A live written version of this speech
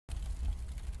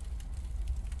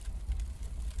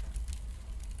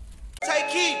Take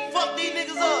key, fuck these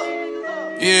niggas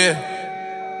up. Yeah,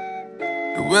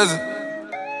 the wizard.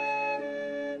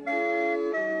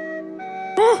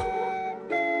 Woo.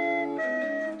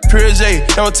 Pure J,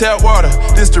 no tap water.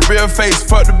 This the real face,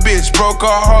 fuck the bitch, broke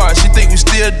our heart. She think we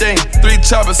still dang. 3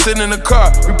 choppers sitting in the car,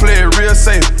 we play it real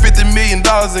safe. $50 million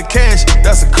in cash,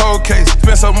 that's a cold case.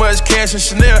 Spent so much cash in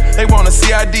Chanel, they want a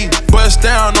CID. Bust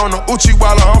down on the Uchi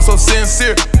Walla, I'm so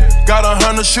sincere. Got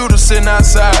 100 shooters sitting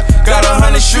outside. Got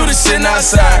 100 shooters sitting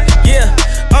outside. Yeah,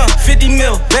 50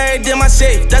 mil, buried in my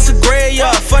safe. That's a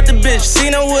graveyard. Fuck the bitch,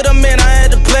 seen her with a man, I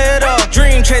had to play it off.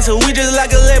 Dream chaser, we just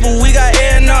like a label, we got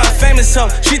A&R. Famous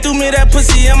hoe, she threw me that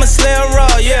pussy, I'ma slay her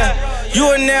raw, yeah. You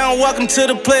are now welcome to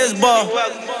the players ball.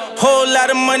 Whole lot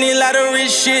of money, lot of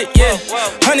rich shit, yeah.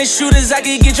 100 shooters, I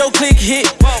can get your click hit.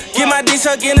 Get my dick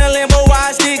suck in a Lambo,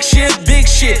 wide stick shit, big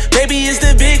shit. Baby, it's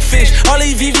the big fish. All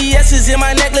these VVS's in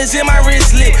my necklace, in my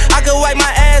wristlet. I could wipe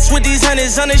my ass with these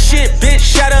hundreds on the shit, bitch.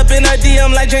 Shot up in a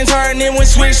DM like James Harden and went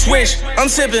swish, swish. I'm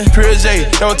sipping. Pure J,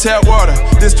 no tap water.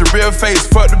 This the real face,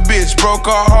 fuck the bitch, broke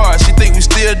our heart. She think we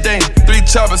still dang. 3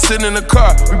 choppers sitting in the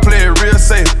car, we play it real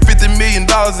safe. $50 million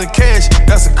in cash,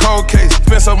 that's a cold case.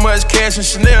 Spent so much cash in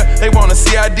Chanel, they want a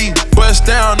CID. Bust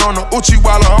down on the Uchi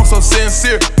Walla, I'm so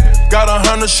sincere. Got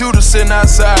 100 shooters sitting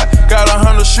outside. Got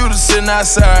 100 shooters sitting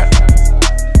outside.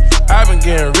 I've been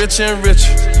getting richer and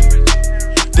richer.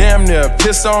 Damn near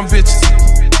pissed on bitches.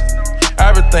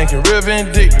 I've been thinking real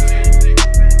vindictive.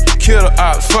 Kill the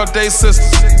ops, fuck they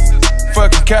sisters.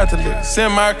 Fucking Catholics,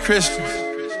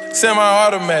 semi-Christians.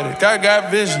 Semi-automatic, I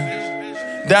got vision.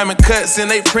 Diamond cuts in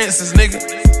they princes,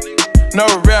 nigga. No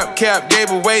rap cap,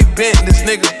 gave away Bentleys,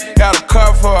 nigga. Got a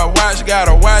car for a watch, got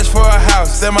a watch for a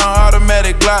house.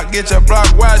 Semi-automatic Glock, get your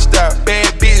block washed out.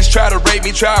 Bad bitch try to rape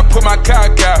me, try to put my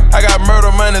cock out. I got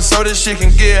murder money so this shit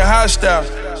can get hostile.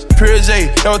 Pure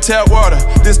J, no tap water.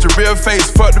 This the real face,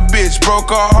 fuck the bitch,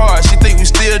 broke our heart. She think we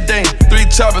still dang. 3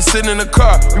 choppers sitting in the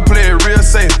car, we play it real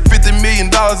safe. $50 million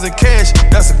in cash,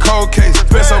 that's a cold case.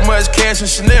 Spent so much cash in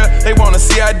Chanel, they want a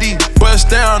CID. Bust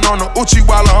down on the Uchi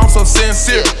Walla, I'm so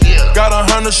sincere. Got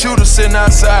 100 shooters sitting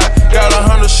outside. Got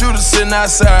 100 shooters sitting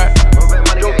outside.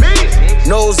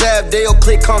 Nose ab, Dale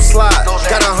click, come slide.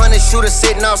 Got 100 shooters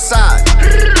sitting outside.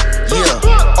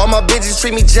 Yeah, all my bitches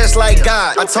treat me just like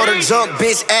God. I told her jump,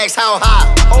 bitch, ask how high.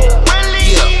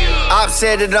 Yeah, I've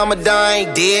said that I'ma die, I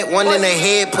ain't dead. One in the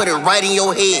head, put it right in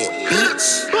your head,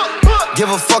 bitch. Give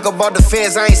a fuck about the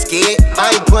feds, I ain't scared.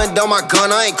 I ain't putting down my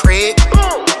gun, I ain't Craig.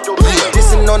 Yeah,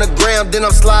 dissing on the ground, then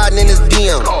I'm sliding in his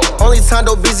DM. Only time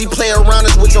though busy play around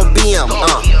is with your BM.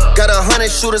 Got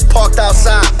 100 shooters parked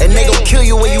outside, and they gon' kill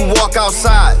you when you walk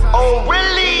outside. Oh,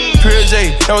 really? Pure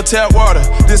J, no tap water.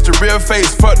 This the real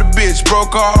face, fuck the bitch,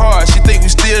 broke our heart. She think we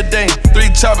still dang.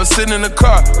 3 choppers sitting in the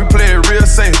car, we play it real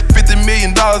safe. $50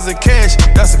 million in cash,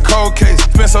 that's a cold case.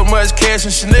 Spent so much cash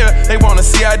in Chanel, they want a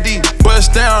CID.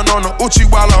 Bust down on the Uchi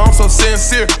Walla, I'm so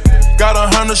sincere. Got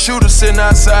 100 shooters sitting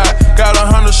outside. Got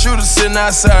 100 shooters sitting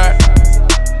outside.